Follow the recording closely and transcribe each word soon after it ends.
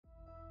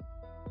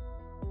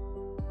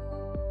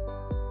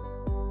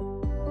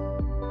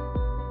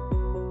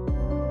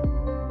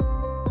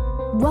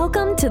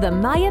Welcome to the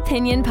My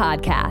Opinion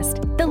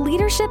Podcast, the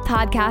leadership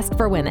podcast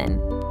for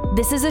women.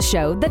 This is a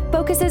show that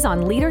focuses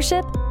on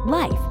leadership,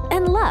 life,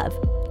 and love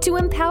to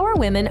empower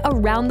women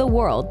around the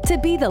world to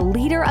be the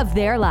leader of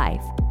their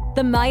life.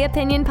 The My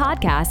Opinion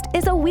Podcast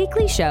is a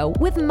weekly show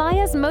with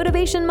Maya's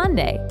Motivation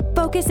Monday,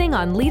 focusing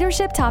on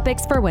leadership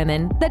topics for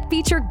women that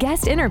feature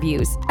guest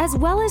interviews as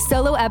well as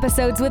solo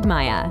episodes with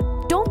Maya.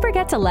 Don't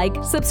forget to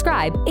like,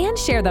 subscribe, and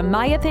share the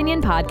My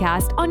Opinion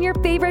Podcast on your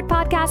favorite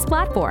podcast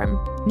platform.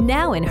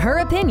 Now, in her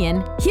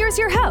opinion, here's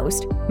your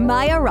host,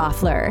 Maya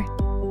Roffler.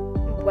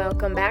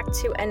 Welcome back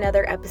to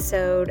another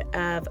episode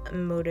of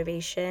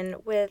Motivation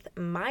with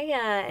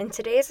Maya, and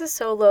today is a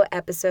solo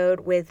episode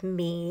with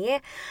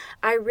me.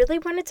 I really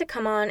wanted to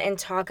come on and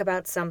talk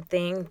about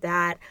something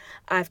that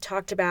I've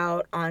talked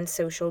about on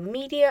social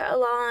media a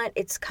lot.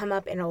 It's come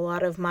up in a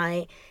lot of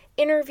my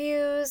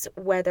interviews,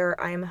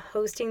 whether I'm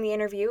hosting the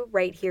interview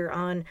right here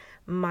on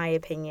My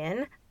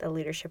Opinion, the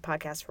leadership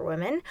podcast for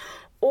women,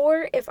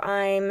 or if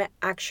I'm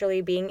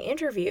actually being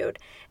interviewed.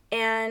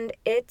 And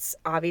it's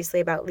obviously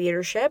about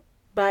leadership,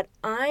 but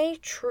I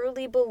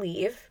truly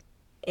believe,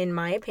 in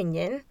my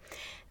opinion,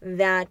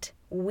 that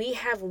we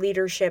have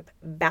leadership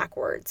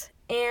backwards.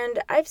 And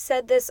I've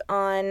said this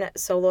on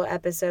solo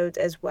episodes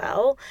as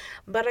well,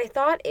 but I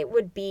thought it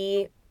would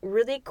be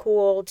really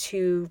cool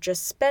to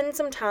just spend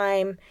some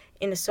time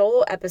in a solo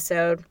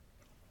episode,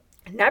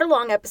 not a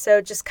long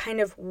episode, just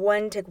kind of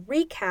one to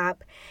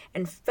recap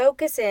and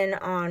focus in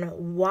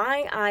on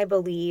why I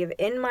believe,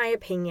 in my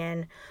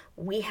opinion,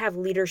 we have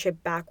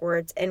leadership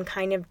backwards, and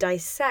kind of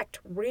dissect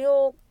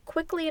real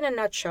quickly in a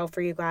nutshell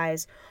for you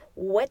guys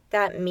what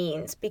that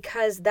means,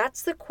 because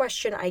that's the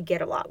question I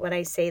get a lot when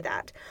I say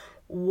that.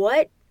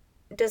 What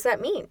does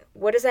that mean?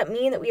 What does that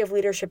mean that we have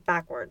leadership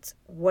backwards?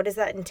 What does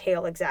that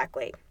entail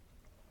exactly?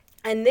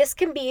 And this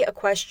can be a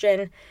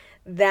question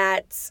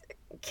that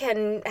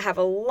can have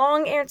a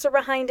long answer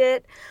behind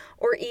it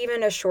or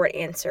even a short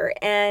answer.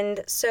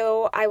 And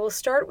so I will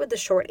start with the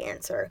short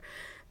answer.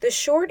 The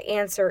short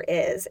answer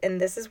is, and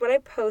this is what I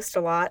post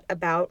a lot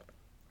about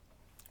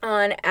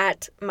on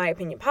at My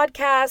Opinion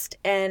Podcast,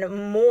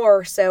 and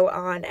more so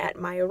on at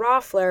Maya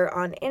Roffler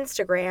on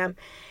Instagram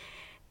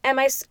and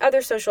my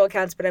other social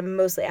accounts, but I'm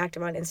mostly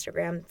active on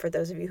Instagram for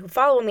those of you who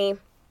follow me.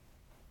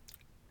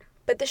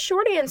 But the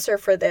short answer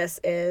for this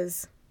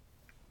is,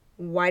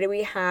 why do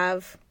we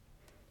have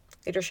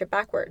leadership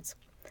backwards?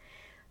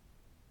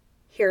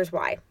 Here's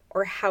why,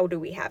 or how do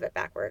we have it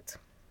backwards?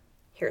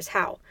 Here's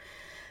how.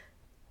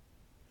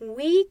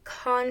 We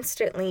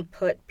constantly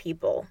put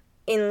people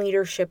in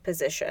leadership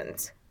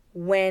positions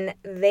when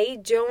they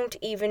don't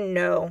even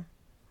know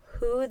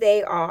who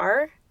they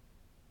are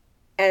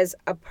as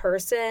a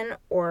person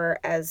or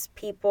as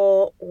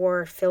people,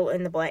 or fill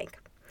in the blank.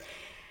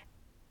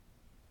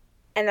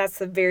 And that's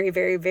the very,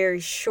 very, very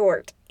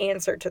short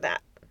answer to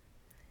that.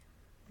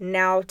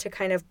 Now to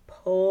kind of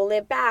pull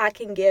it back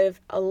and give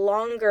a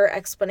longer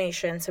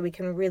explanation so we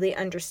can really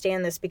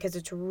understand this, because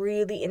it's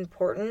really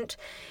important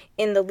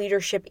in the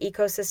leadership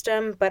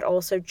ecosystem, but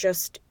also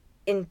just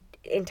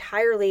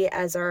entirely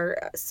as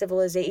our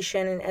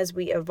civilization and as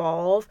we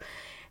evolve,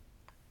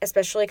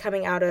 especially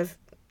coming out of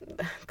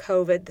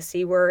COVID, the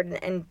C word,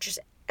 and just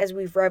as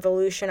we've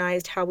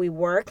revolutionized how we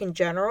work in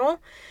general.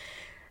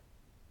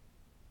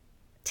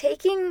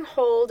 Taking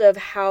hold of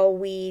how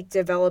we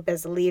develop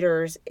as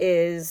leaders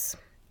is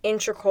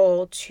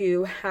integral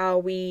to how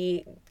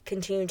we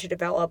continue to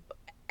develop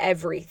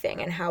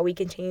everything and how we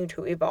continue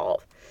to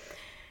evolve.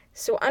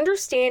 So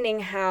understanding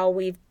how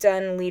we've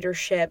done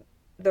leadership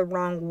the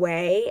wrong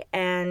way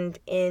and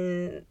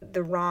in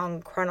the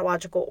wrong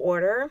chronological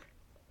order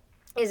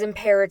is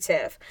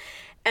imperative.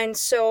 And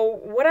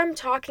so what I'm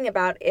talking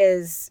about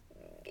is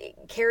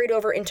carried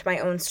over into my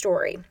own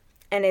story,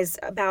 and is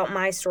about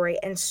my story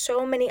and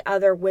so many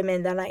other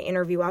women that I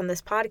interview on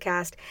this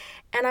podcast.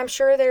 And I'm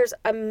sure there's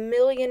a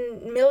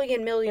millions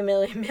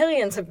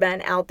of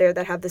men out there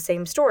that have the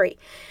same story.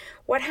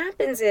 What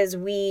happens is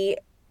we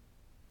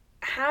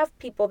have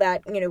people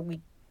that, we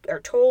are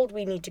told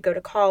we need to go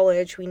to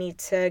college, we need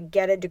to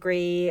get a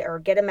degree or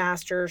get a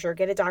master's or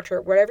get a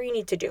doctorate, whatever you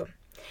need to do.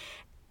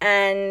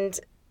 And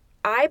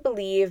I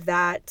believe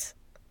that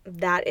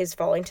that is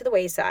falling to the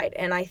wayside.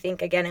 And I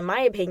think, again, in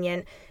my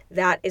opinion,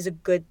 that is a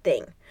good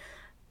thing.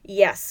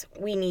 Yes,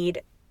 we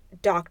need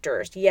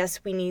doctors. Yes,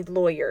 we need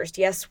lawyers.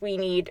 Yes, we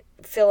need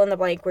fill in the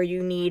blank where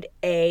you need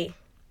a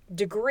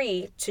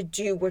degree to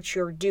do what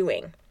you're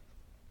doing.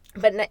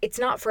 But it's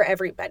not for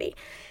everybody.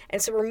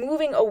 And so we're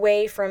moving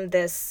away from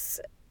this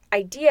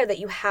idea that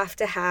you have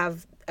to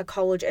have a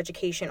college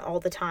education all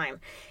the time.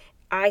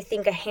 I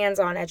think a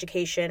hands-on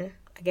education,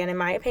 again, in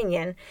my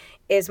opinion,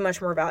 is much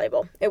more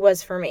valuable. It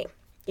was for me,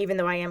 even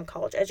though I am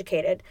college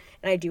educated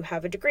and I do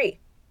have a degree.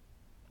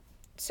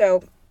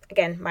 So,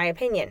 again, my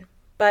opinion.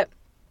 But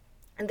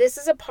this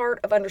is a part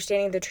of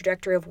understanding the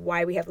trajectory of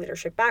why we have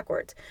leadership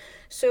backwards.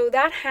 So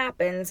that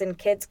happens and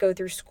kids go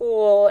through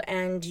school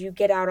and you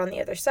get out on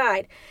the other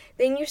side.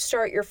 Then you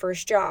start your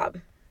first job.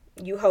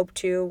 You hope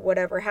to,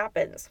 whatever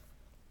happens.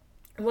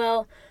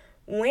 Well,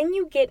 when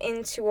you get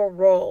into a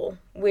role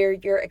where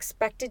you're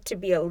expected to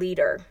be a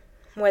leader,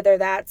 whether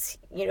that's,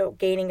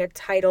 gaining a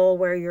title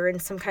where you're in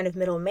some kind of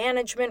middle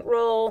management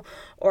role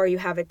or you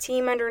have a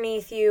team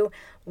underneath you,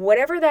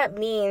 whatever that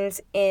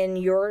means in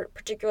your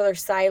particular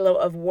silo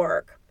of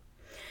work,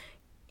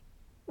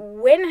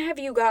 when have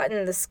you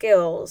gotten the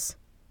skills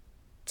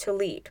to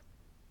lead?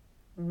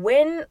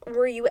 When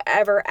were you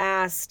ever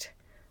asked,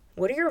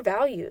 what are your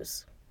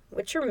values?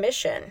 What's your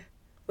mission?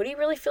 What do you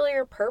really feel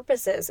your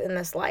purpose is in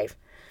this life?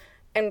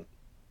 And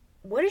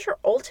what is your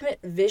ultimate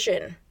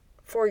vision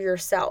for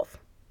yourself?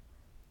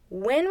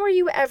 When were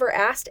you ever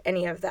asked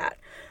any of that?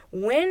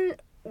 When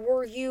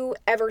were you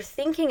ever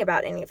thinking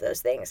about any of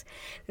those things?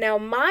 Now,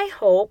 my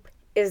hope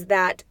is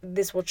that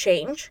this will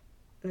change,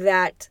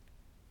 that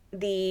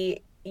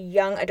the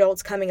young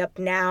adults coming up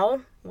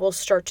now will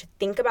start to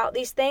think about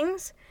these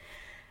things.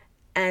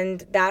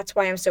 And that's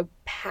why I'm so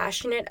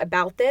passionate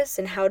about this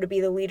and how to be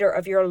the leader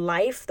of your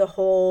life, the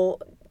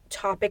whole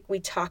topic we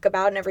talk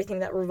about and everything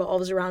that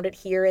revolves around it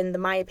here in the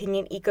My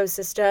Opinion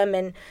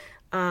ecosystem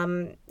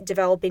and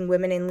developing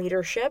women in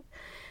leadership.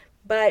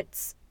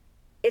 But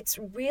it's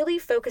really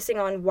focusing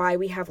on why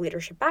we have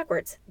leadership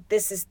backwards.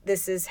 This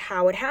is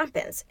how it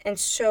happens. And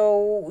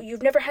so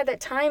you've never had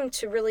that time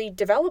to really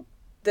develop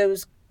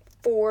those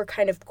 4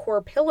 kind of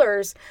core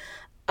pillars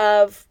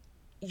of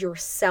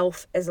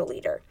yourself as a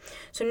leader.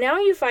 So now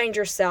you find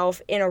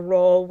yourself in a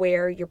role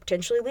where you're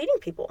potentially leading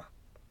people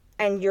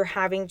and you're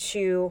having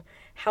to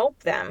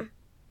help them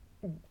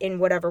in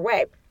whatever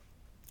way.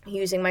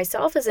 Using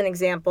myself as an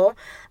example,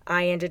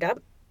 I ended up,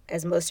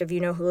 as most of you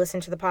know who listen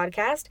to the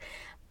podcast,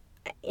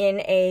 in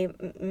a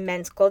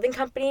men's clothing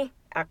company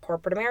at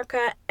corporate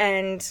America.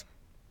 And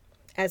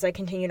as I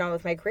continued on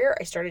with my career,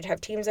 I started to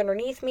have teams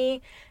underneath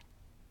me.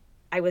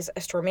 I was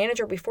a store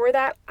manager before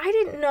that. I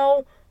didn't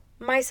know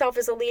myself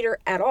as a leader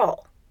at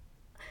all.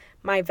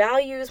 My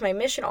values, my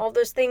mission, all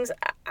those things,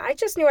 I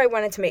just knew I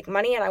wanted to make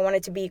money and I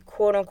wanted to be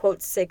quote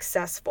unquote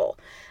successful.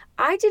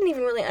 I didn't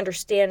even really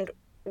understand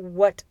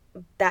what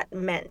that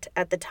meant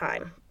at the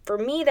time. For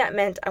me, that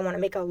meant I want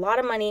to make a lot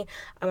of money,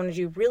 I want to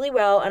do really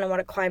well, and I want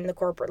to climb the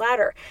corporate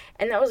ladder.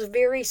 And that was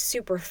very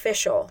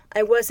superficial.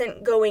 I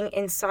wasn't going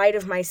inside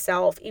of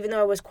myself, even though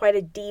I was quite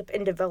a deep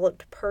and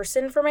developed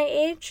person for my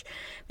age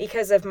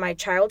because of my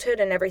childhood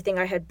and everything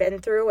I had been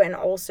through, and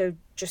also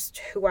just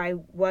who I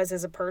was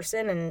as a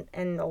person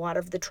and a lot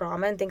of the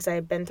trauma and things I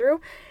had been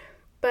through.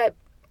 But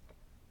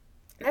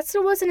that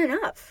still wasn't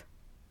enough.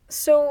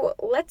 So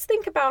let's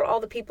think about all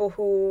the people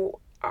who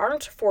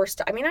aren't forced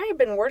to. I mean, I had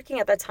been working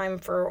at that time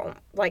for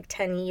like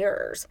 10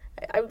 years.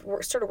 I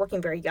started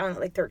working very young,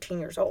 like 13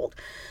 years old.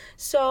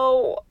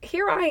 So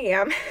here I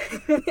am,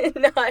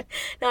 not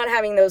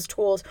having those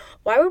tools.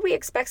 Why would we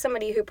expect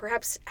somebody who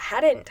perhaps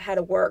hadn't had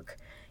a work,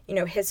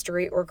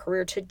 history or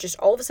career to just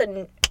all of a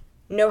sudden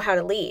know how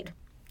to lead?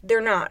 They're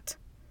not.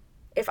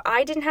 If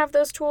I didn't have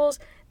those tools,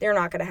 they're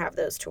not going to have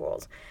those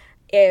tools.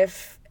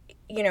 If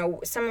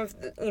some of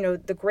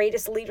the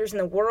greatest leaders in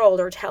the world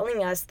are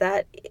telling us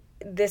that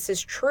this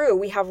is true,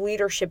 we have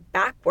leadership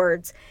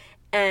backwards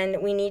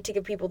and we need to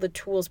give people the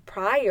tools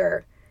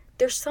prior,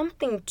 there's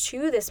something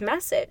to this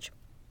message.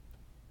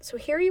 So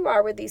here you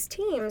are with these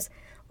teams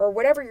or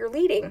whatever you're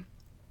leading,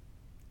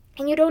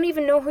 and you don't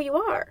even know who you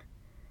are.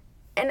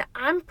 And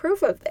I'm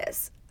proof of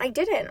this. I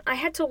didn't. I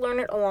had to learn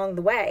it along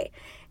the way.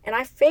 And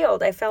I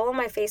failed. I fell on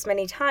my face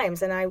many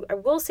times. And I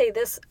will say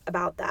this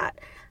about that.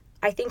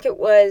 I think it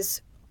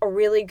was a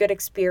really good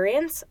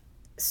experience.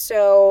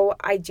 So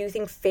I do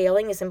think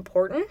failing is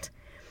important.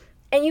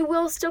 And you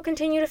will still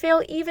continue to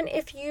fail even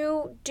if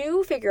you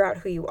do figure out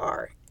who you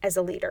are as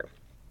a leader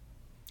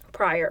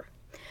prior.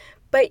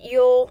 But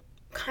you'll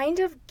kind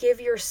of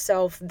give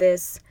yourself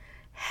this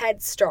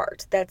head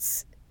start.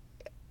 That's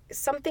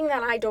something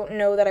that I don't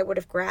know that I would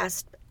have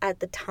grasped at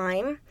the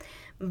time.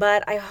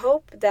 But I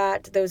hope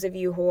that those of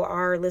you who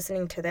are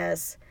listening to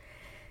this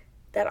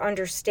that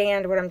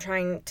understand what I'm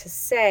trying to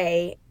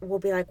say will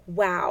be like,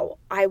 wow,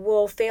 I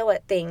will fail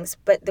at things,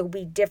 but there'll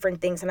be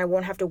different things and I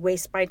won't have to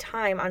waste my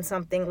time on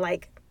something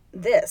like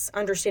this,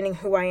 understanding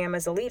who I am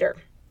as a leader.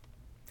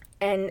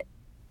 And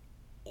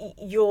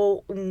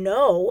you'll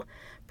know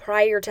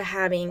prior to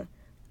having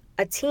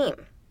a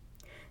team.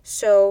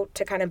 So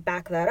to kind of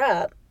back that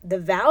up, the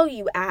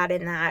value add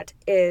in that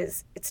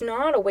is it's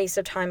not a waste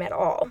of time at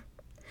all,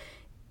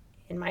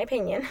 in my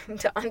opinion,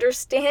 to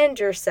understand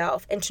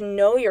yourself and to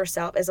know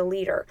yourself as a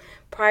leader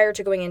prior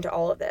to going into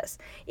all of this.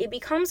 It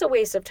becomes a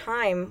waste of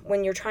time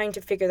when you're trying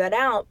to figure that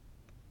out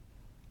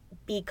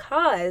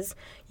because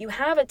you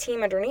have a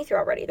team underneath you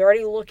already. They're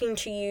already looking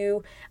to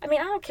you. I mean,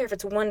 I don't care if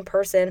it's one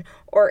person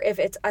or if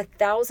it's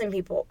 1,000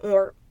 people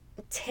or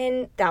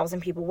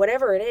 10,000 people,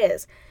 whatever it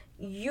is.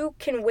 You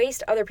can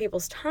waste other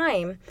people's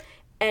time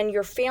and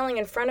you're failing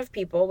in front of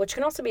people, which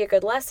can also be a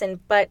good lesson,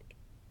 but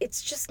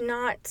it's just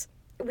not.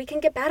 We can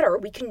get better.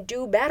 We can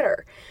do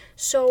better.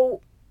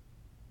 So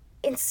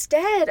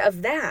instead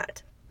of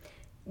that,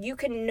 you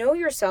can know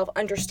yourself,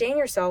 understand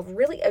yourself,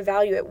 really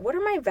evaluate what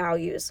are my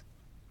values,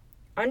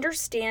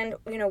 understand,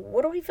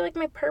 what do I feel like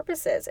my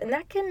purpose is? And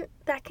that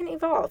can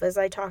evolve, as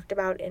I talked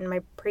about in my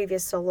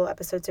previous solo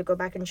episode, so go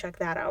back and check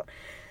that out.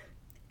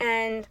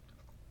 And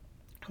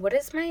what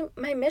is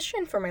my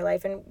mission for my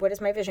life, and what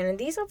is my vision? And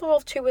these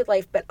evolve too with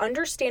life, but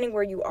understanding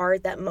where you are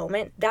at that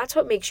moment, that's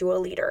what makes you a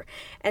leader.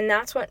 And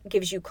that's what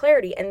gives you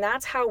clarity. And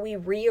that's how we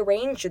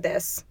rearrange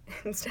this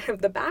instead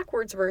of the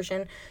backwards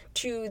version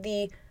to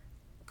the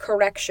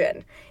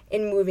correction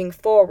in moving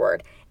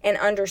forward and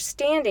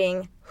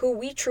understanding who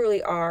we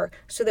truly are,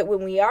 so that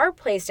when we are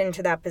placed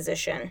into that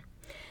position,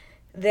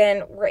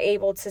 then we're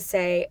able to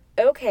say,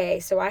 okay,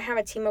 so I have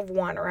a team of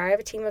 1, or I have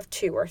a team of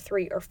 2 or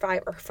 3 or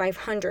 5 or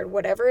 500,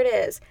 whatever it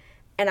is,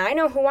 and I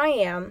know who I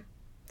am,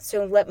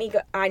 so let me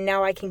go.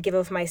 Now I can give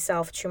of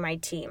myself to my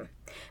team,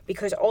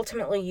 because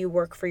ultimately you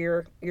work for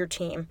your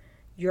team,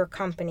 your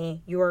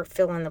company, your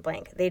fill in the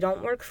blank. They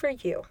don't work for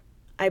you.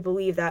 I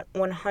believe that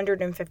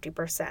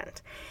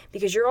 150%,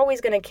 because you're always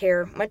going to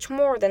care much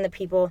more than the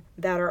people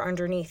that are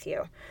underneath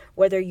you.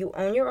 Whether you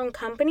own your own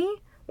company,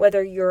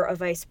 whether you're a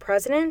vice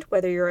president,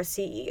 whether you're a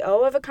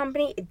CEO of a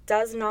company, it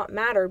does not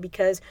matter,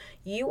 because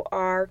you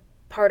are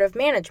part of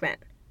management.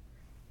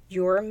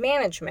 You're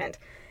management.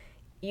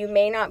 You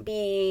may not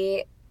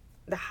be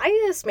the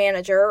highest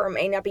manager or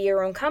may not be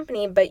your own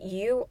company, but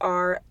you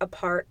are a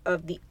part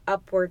of the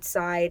upward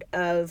side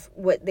of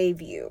what they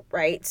view,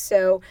 right?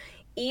 So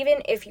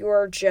even if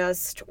you're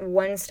just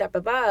one step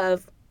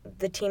above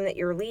the team that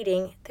you're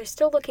leading, they're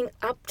still looking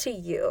up to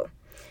you.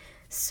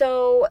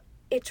 So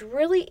it's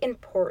really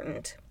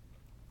important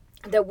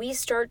that we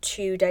start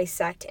to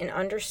dissect and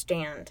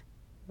understand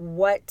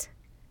what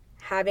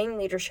having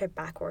leadership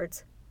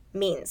backwards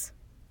means.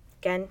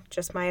 Again,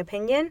 just my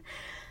opinion.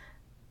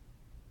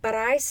 But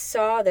I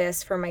saw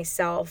this for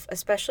myself,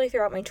 especially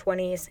throughout my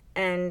 20s,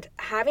 and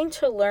having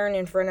to learn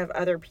in front of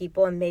other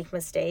people and make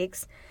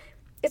mistakes.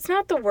 It's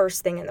not the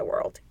worst thing in the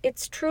world.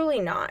 It's truly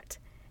not.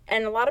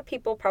 And a lot of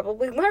people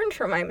probably learned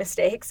from my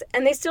mistakes,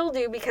 and they still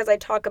do, because I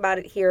talk about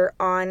it here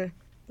on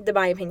the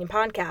My Opinion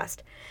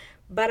podcast.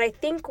 But I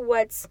think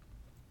what's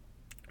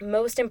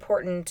most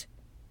important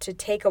to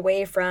take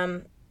away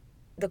from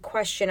the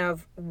question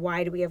of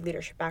why do we have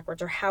leadership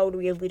backwards, or how do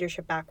we have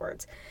leadership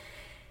backwards,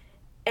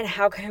 and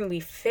how can we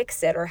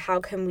fix it, or how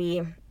can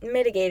we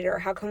mitigate it, or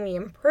how can we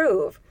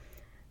improve,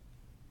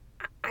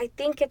 I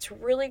think it's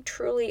really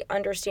truly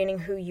understanding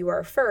who you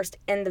are first.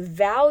 And the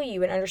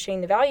value, and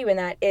understanding the value in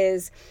that,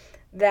 is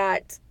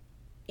that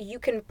you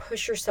can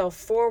push yourself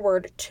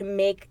forward to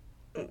make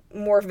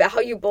more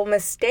valuable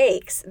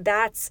mistakes.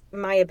 That's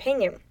my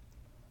opinion.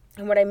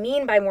 And what I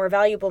mean by more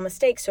valuable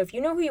mistakes, so if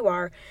you know who you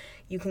are,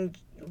 you can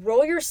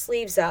roll your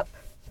sleeves up,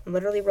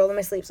 literally rolling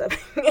my sleeves up,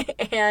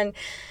 and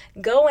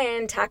go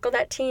in, tackle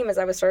that team, as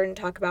I was starting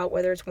to talk about,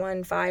 whether it's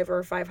 1, 5,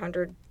 or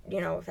 500,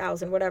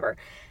 1,000, whatever.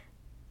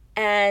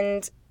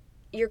 And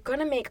you're going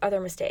to make other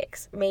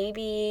mistakes.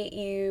 Maybe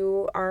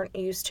you aren't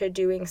used to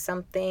doing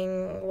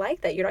something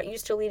like that. You're not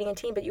used to leading a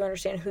team, but you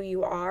understand who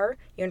you are.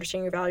 You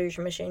understand your values,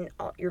 your mission,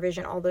 your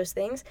vision, all those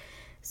things.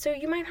 So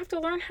you might have to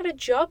learn how to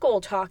juggle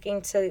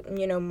talking to,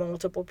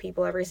 multiple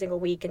people every single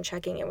week and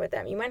checking in with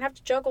them. You might have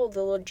to juggle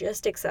the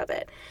logistics of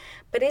it.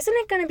 But isn't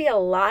it going to be a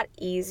lot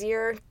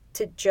easier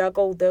to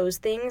juggle those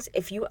things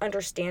if you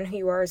understand who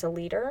you are as a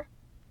leader?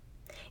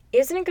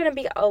 Isn't it going to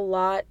be a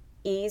lot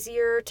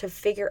easier to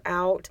figure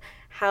out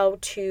how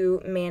to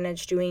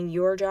manage doing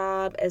your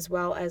job, as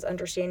well as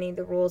understanding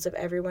the roles of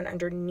everyone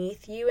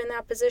underneath you in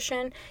that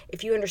position,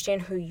 if you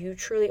understand who you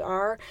truly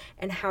are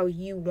and how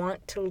you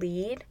want to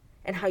lead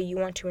and how you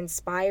want to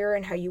inspire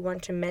and how you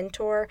want to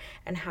mentor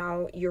and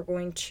how you're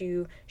going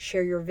to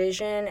share your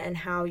vision and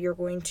how you're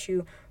going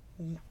to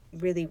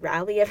really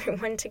rally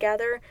everyone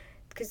together?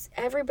 Because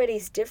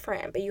everybody's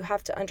different, but you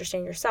have to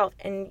understand yourself.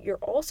 And you're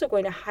also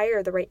going to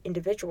hire the right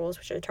individuals,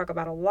 which I talk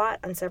about a lot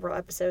on several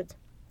episodes,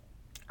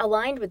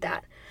 aligned with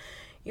that.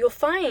 You'll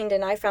find,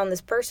 and I found this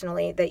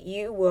personally, that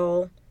you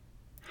will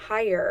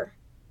hire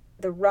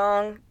the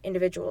wrong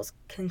individuals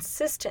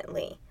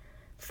consistently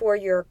for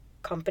your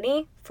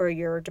company, for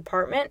your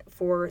department,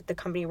 for the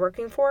company you're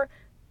working for.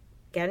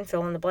 Again,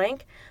 fill in the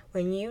blank,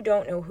 when you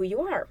don't know who you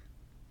are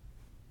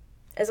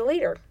as a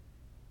leader.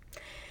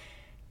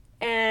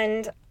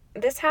 And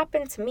this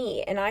happened to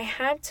me, and I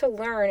had to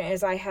learn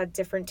as I had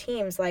different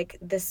teams like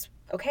this.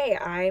 Okay,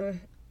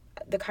 I'm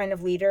the kind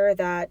of leader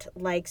that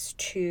likes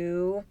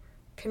to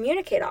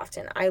communicate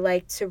often. I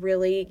like to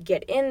really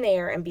get in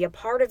there and be a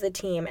part of the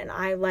team, and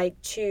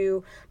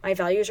my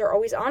values are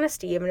always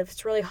honesty, even if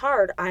it's really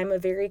hard. I'm a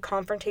very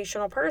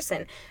confrontational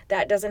person.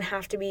 That doesn't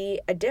have to be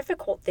a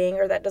difficult thing,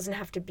 or that doesn't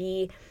have to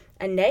be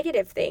a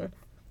negative thing.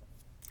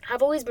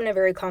 I've always been a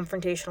very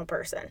confrontational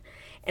person,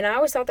 and I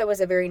always thought that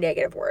was a very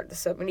negative word.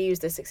 So I'm going to use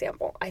this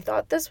example. I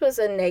thought this was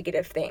a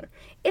negative thing.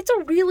 It's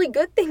a really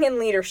good thing in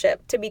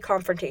leadership to be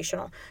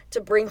confrontational,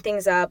 to bring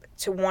things up,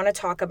 to want to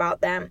talk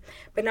about them,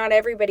 but not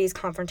everybody's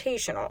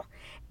confrontational.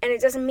 And it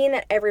doesn't mean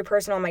that every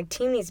person on my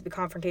team needs to be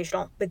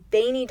confrontational, but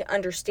they need to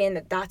understand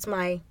that that's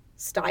my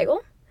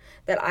style,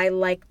 that I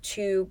like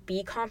to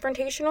be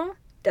confrontational.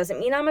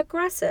 Doesn't mean I'm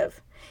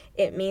aggressive.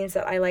 It means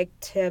that I like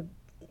to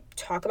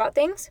talk about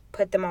things,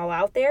 put them all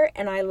out there,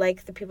 and I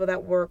like the people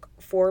that work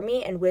for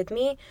me and with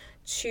me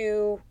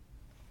to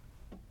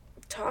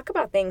talk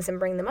about things and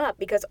bring them up,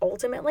 because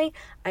ultimately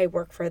I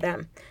work for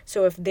them.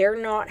 So if they're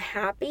not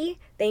happy,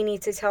 they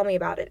need to tell me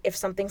about it. If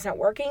something's not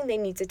working, they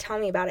need to tell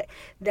me about it.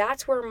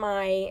 That's where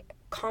my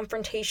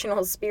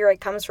confrontational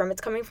spirit comes from.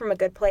 It's coming from a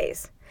good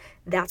place.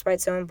 That's why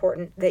it's so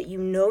important that you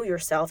know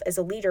yourself as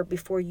a leader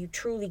before you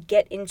truly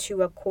get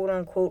into a quote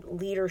unquote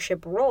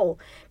leadership role,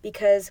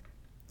 because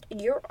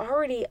you're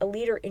already a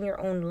leader in your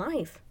own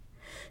life.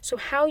 So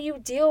how you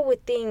deal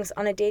with things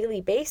on a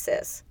daily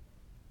basis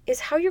is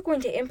how you're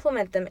going to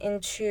implement them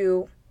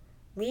into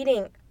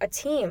leading a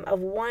team of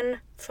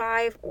 1,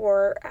 5,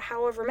 or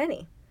however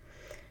many.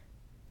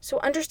 So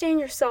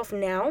understand yourself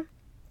now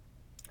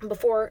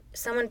before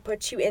someone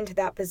puts you into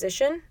that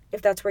position,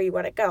 if that's where you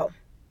want to go.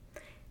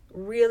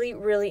 Really,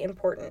 really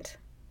important.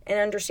 And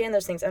understand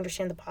those things.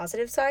 Understand the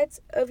positive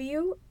sides of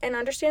you and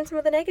understand some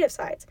of the negative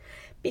sides.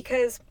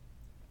 Because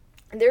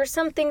there's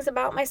some things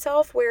about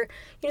myself where,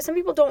 some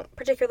people don't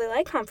particularly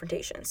like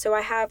confrontation. So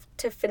I have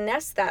to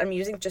finesse that. I'm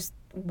using just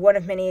one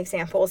of many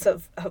examples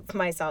of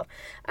myself.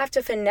 I have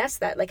to finesse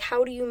that. Like,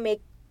 how do you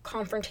make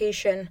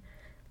confrontation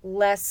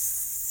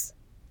less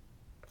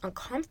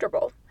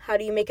uncomfortable? How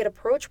do you make it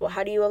approachable?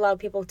 How do you allow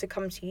people to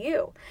come to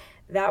you?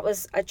 That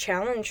was a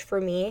challenge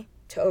for me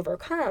to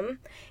overcome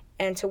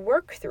and to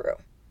work through.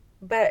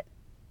 But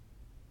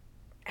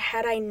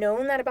had I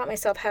known that about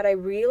myself, had I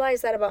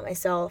realized that about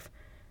myself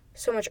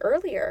so much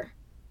earlier,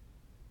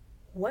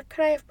 what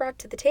could I have brought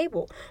to the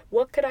table?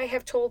 What could I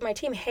have told my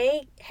team?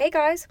 Hey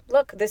guys,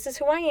 look, this is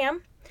who I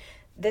am.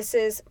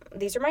 These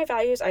are my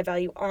values. I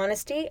value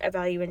honesty. I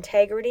value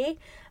integrity.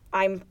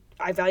 I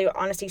value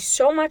honesty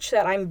so much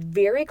that I'm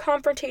very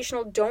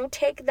confrontational. Don't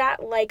take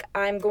that like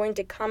I'm going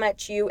to come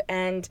at you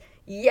and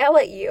yell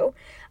at you.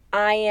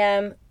 I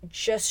am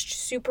just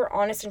super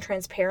honest and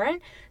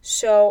transparent.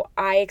 So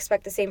I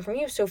expect the same from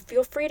you. So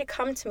feel free to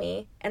come to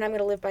me, and I'm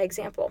going to live by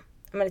example.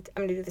 I'm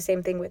going to do the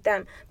same thing with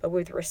them, but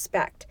with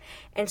respect.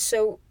 And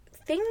so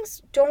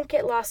things don't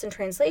get lost in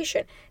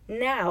translation.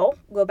 Now,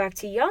 go back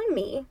to young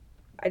me.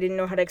 I didn't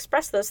know how to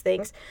express those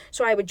things,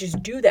 so I would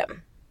just do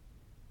them.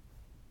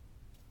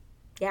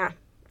 Yeah,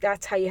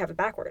 that's how you have it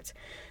backwards.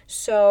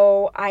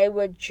 So I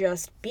would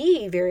just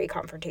be very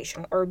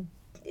confrontational, or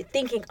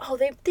thinking, oh,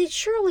 they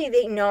surely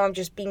they know I'm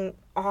just being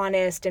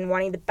honest and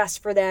wanting the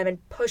best for them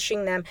and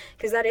pushing them,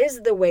 because that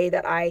is the way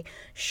that I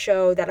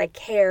show that I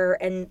care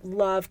and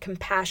love,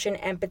 compassion,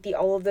 empathy,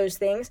 all of those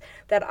things,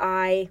 that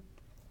I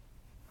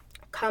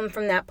come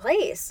from that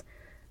place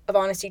of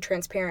honesty,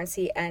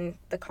 transparency, and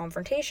the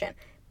confrontation.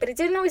 But it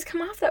didn't always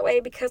come off that way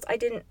because I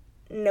didn't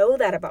know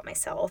that about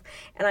myself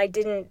and I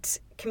didn't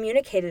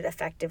communicate it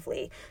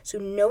effectively. So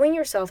knowing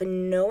yourself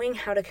and knowing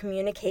how to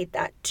communicate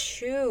that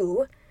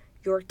to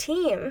your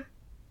team,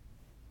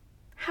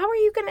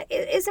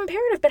 is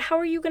imperative, but how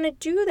are you going to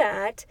do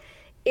that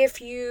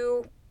if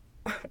you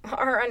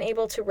are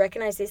unable to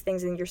recognize these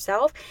things in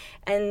yourself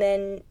and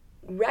then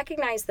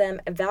recognize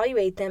them,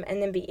 evaluate them,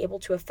 and then be able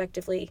to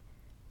effectively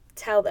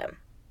tell them?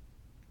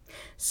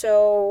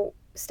 So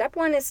step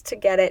one is to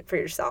get it for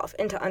yourself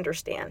and to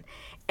understand.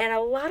 And a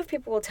lot of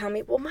people will tell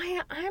me, well,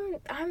 Maya, I'm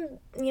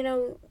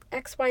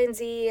X, Y, and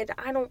Z, and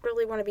I don't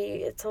really want to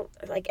be,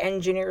 like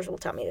engineers will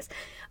tell me this.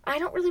 I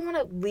don't really want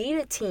to lead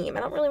a team. I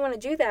don't really want to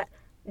do that.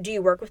 Do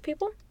you work with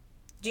people?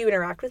 Do you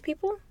interact with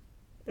people?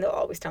 And they'll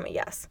always tell me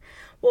yes.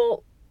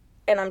 Well,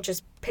 and I'm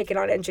just picking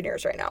on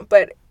engineers right now,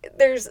 but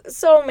there's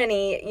so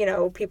many,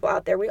 people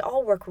out there. We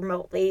all work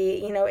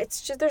remotely.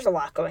 It's just, there's a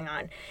lot going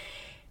on.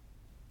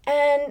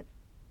 And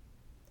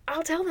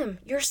I'll tell them,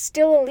 you're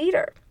still a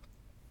leader.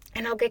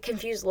 And I'll get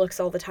confused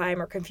looks all the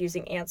time, or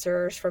confusing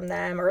answers from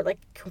them, or like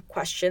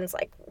questions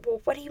like,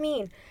 well, what do you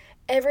mean?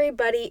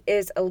 Everybody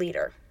is a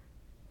leader.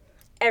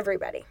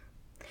 Everybody.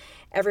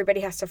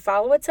 Everybody has to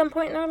follow at some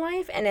point in their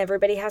life, and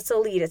everybody has to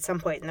lead at some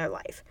point in their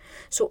life.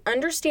 So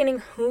understanding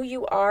who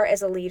you are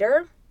as a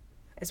leader,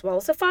 as well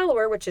as a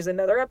follower, which is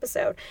another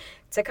episode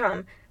to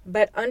come,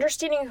 but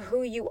understanding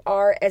who you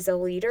are as a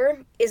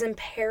leader is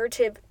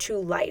imperative to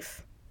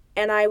life.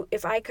 And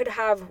if I could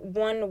have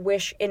one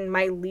wish in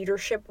my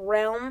leadership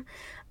realm,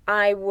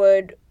 I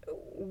would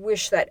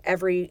wish that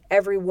every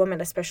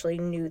woman especially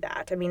knew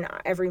that. I mean,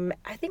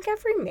 I think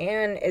every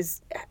man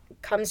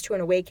comes to an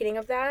awakening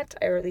of that,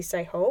 or at least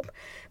I hope.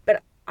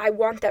 But I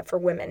want that for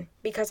women,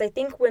 because I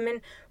think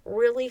women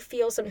really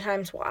feel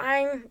sometimes, well,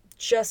 I'm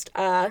just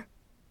that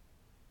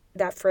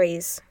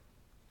phrase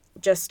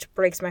just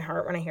breaks my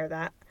heart when I hear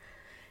that.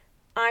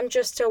 I'm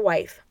just a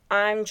wife.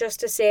 I'm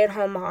just a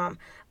stay-at-home mom.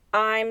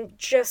 I'm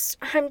just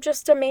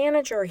a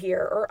manager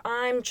here, or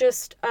I'm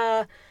just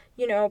a,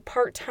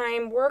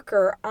 part-time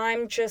worker.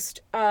 I'm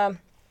just, I'm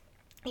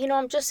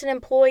just an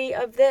employee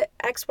of the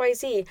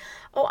XYZ.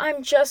 Oh,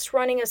 I'm just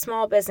running a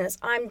small business.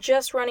 I'm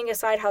just running a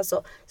side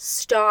hustle.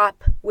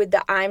 Stop with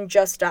the I'm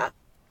just a.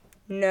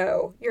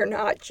 No, you're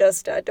not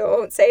just a.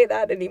 Don't say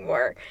that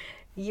anymore.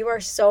 You are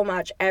so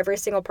much. Every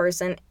single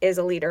person is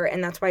a leader,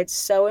 and that's why it's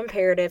so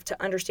imperative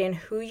to understand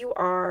who you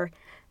are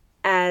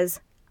as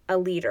a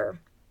leader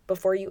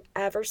before you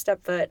ever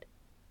step foot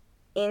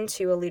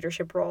into a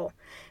leadership role.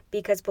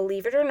 Because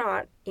believe it or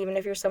not, even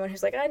if you're someone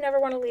who's like, I never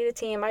want to lead a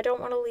team, I don't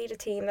want to lead a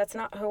team, that's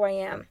not who I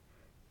am.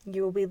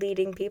 You will be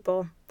leading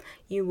people.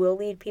 You will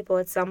lead people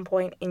at some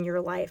point in your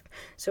life.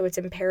 So it's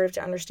imperative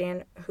to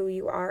understand who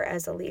you are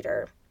as a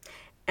leader.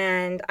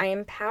 And I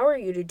empower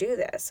you to do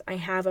this. I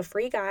have a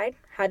free guide,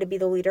 How to Be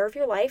the Leader of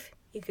Your Life.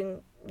 You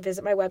can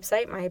visit my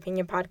website,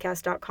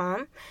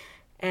 myopinionpodcast.com,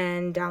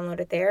 and download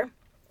it there.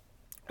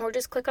 Or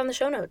just click on the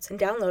show notes and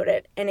download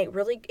it. And it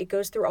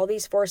goes through all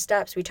these 4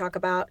 steps. We talk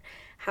about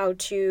how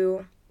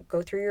to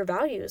go through your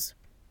values.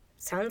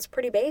 Sounds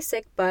pretty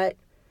basic, but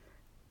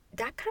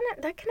that can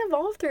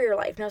evolve through your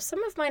life. Now,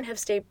 some of mine have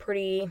stayed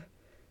pretty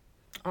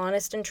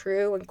honest and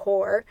true and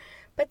core,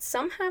 but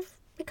some have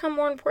become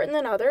more important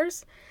than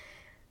others.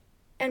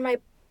 And my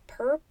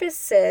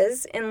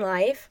purposes in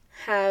life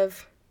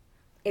have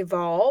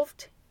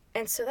evolved.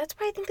 And so that's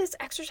why I think this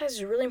exercise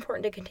is really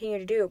important to continue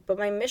to do. But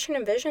my mission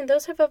and vision,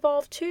 those have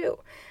evolved too.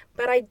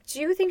 But I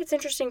do think it's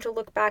interesting to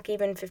look back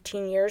even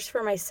 15 years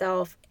for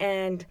myself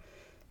and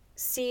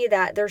see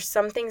that there's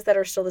some things that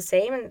are still the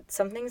same and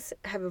some things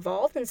have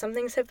evolved and some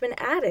things have been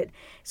added.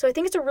 So I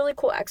think it's a really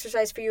cool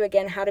exercise for you,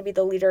 again, how to be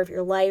the leader of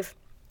your life.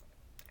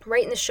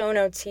 Right in the show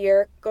notes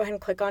here, go ahead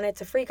and click on it.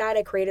 It's a free guide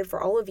I created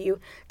for all of you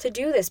to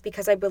do this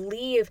because I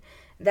believe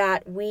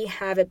that we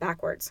have it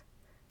backwards.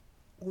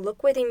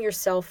 Look within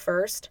yourself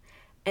first,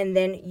 and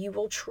then you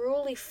will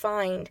truly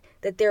find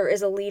that there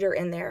is a leader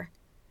in there.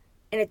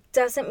 And it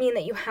doesn't mean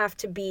that you have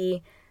to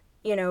be,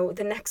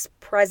 the next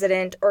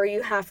president, or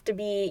you have to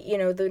be,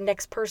 the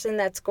next person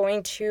that's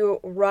going to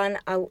run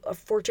a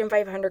Fortune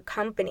 500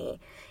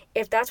 company.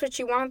 If that's what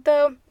you want,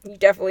 though, you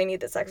definitely need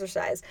this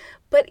exercise.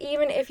 But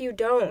even if you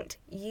don't,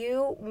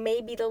 you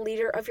may be the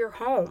leader of your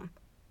home.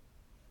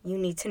 You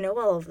need to know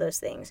all of those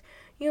things.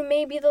 You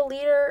may be the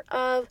leader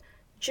of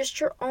just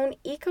your own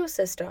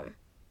ecosystem.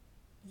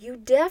 You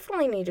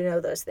definitely need to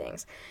know those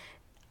things.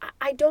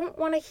 I don't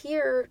want to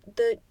hear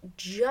the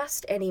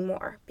just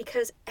anymore,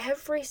 because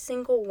every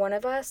single one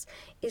of us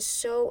is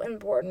so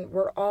important.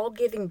 We're all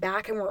giving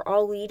back and we're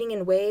all leading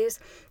in ways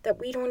that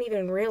we don't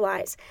even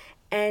realize.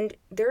 And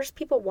there's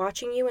people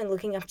watching you and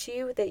looking up to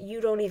you that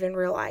you don't even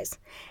realize.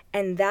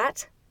 And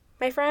that,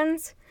 my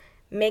friends,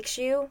 makes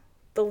you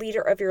the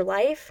leader of your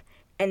life.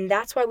 And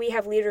that's why we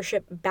have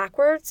leadership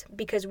backwards,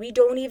 because we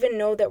don't even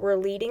know that we're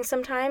leading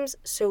sometimes.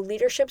 So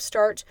leadership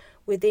starts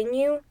within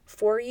you,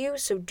 for you.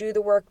 So do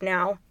the work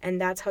now.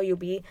 And that's how you'll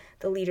be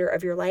the leader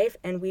of your life.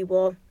 And we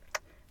will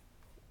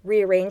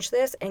rearrange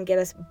this and get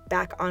us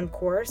back on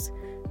course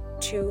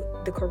to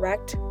the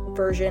correct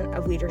version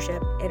of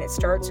leadership. And it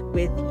starts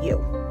with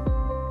you.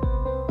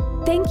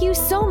 Thank you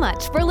so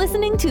much for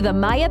listening to the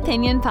My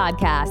Opinion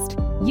Podcast.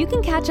 You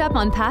can catch up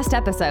on past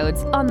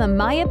episodes on the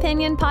My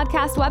Opinion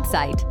Podcast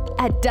website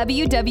at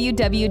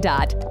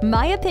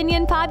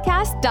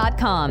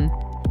www.myopinionpodcast.com,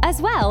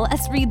 as well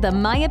as read the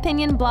My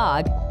Opinion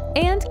blog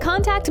and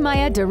contact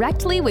Maya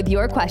directly with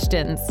your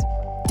questions.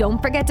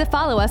 Don't forget to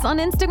follow us on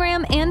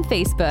Instagram and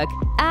Facebook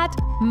at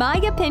My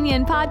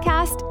Opinion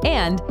Podcast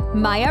and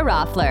Maya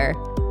Roffler.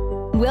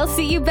 We'll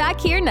see you back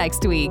here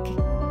next week.